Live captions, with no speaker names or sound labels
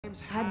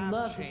I'd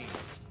love to.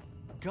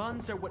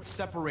 Guns are what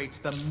separates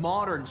the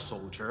modern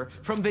soldier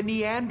from the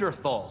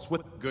Neanderthals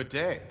with... Good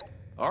day.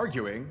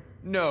 Arguing?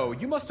 No,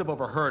 you must have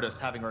overheard us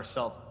having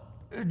ourselves...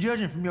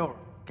 Judging from your...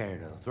 Care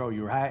to throw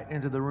your hat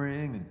into the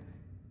ring and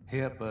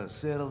help us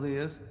settle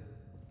this?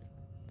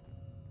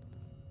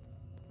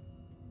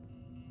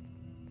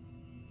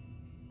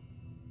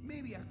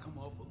 Maybe I come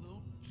off a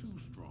little too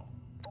strong.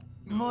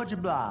 Much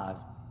obliged.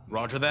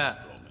 Roger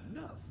that. Strong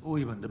enough.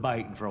 We've been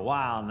debating for a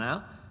while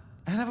now,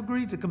 and have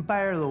agreed to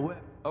compare the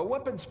weapon. A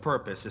weapon's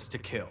purpose is to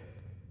kill.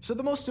 So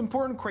the most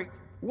important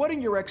what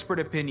in your expert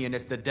opinion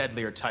is the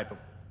deadlier type of...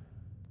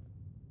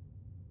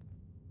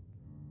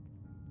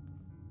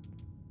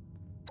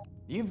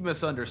 You've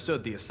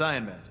misunderstood the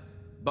assignment.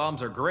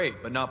 Bombs are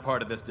great, but not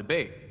part of this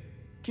debate.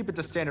 Keep it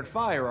to standard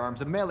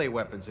firearms and melee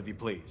weapons, if you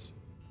please.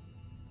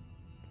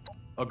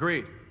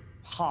 Agreed.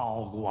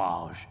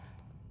 Hogwash.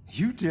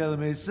 You telling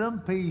me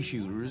some pea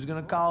shooter is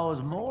gonna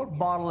cause more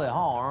bodily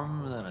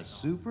harm than a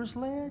super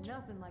sledge?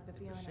 Nothing like the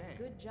feeling of a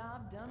good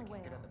job done well.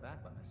 Get at the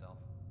back by myself.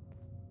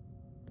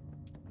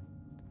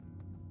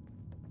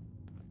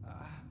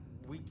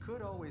 We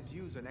could always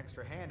use an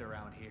extra hand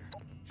around here.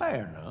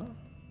 Fair enough.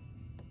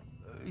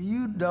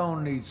 You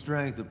don't need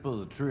strength to pull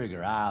the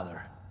trigger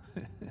either.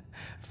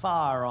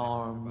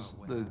 Firearms,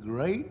 the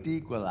great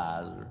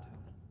equalizer.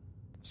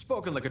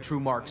 Spoken like a true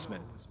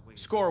marksman.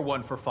 Score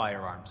 1 for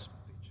firearms.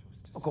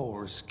 Of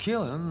course,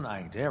 killing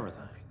ain't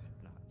everything.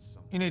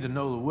 You need to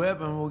know the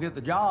weapon will get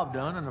the job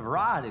done in a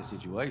variety of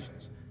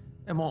situations.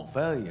 It won't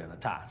fail you in a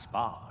tight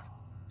spot.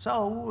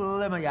 So,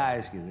 let me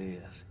ask you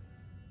this.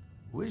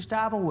 Which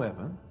type of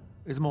weapon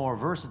is more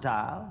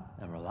versatile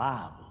and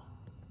reliable?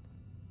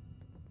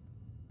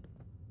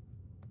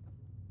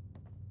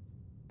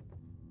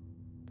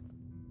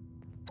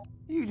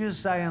 You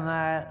just saying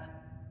that,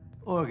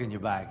 or can you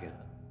back it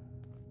up?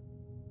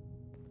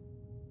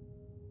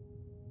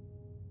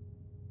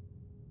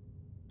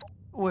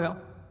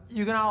 Well,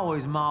 you can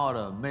always mod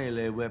a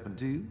melee weapon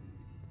too,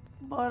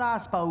 but I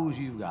suppose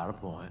you've got a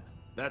point.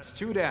 That's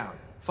 2 down.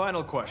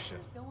 Final question.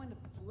 There's going to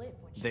flip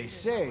when she They hears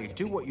say, that.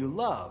 do what you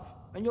love,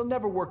 and you'll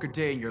never work a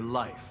day in your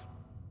life.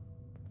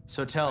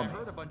 So tell me,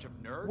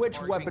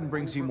 which weapon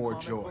brings you more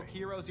joy?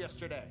 Heroes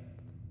yesterday.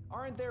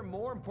 Aren't there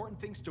more important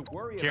things to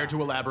worry about? Care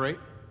to elaborate?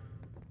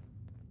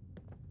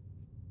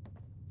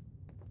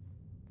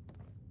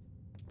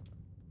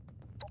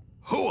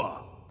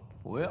 Hooah!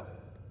 Well,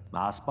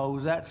 I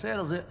suppose that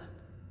settles it.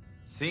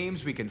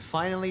 Seems we can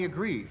finally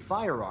agree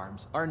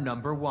firearms are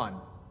number 1.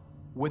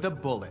 With a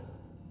bullet.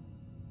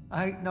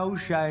 Ain't no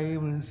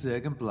shame in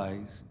second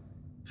place.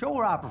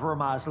 Sure, I prefer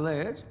my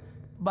sledge,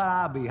 but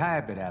I'd be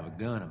happy to have a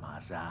gun at my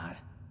side.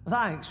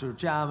 Thanks for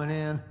chiming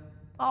in.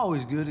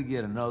 Always good to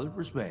get another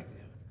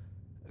perspective.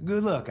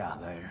 Good luck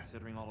out there.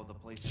 Considering all of the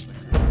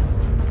places.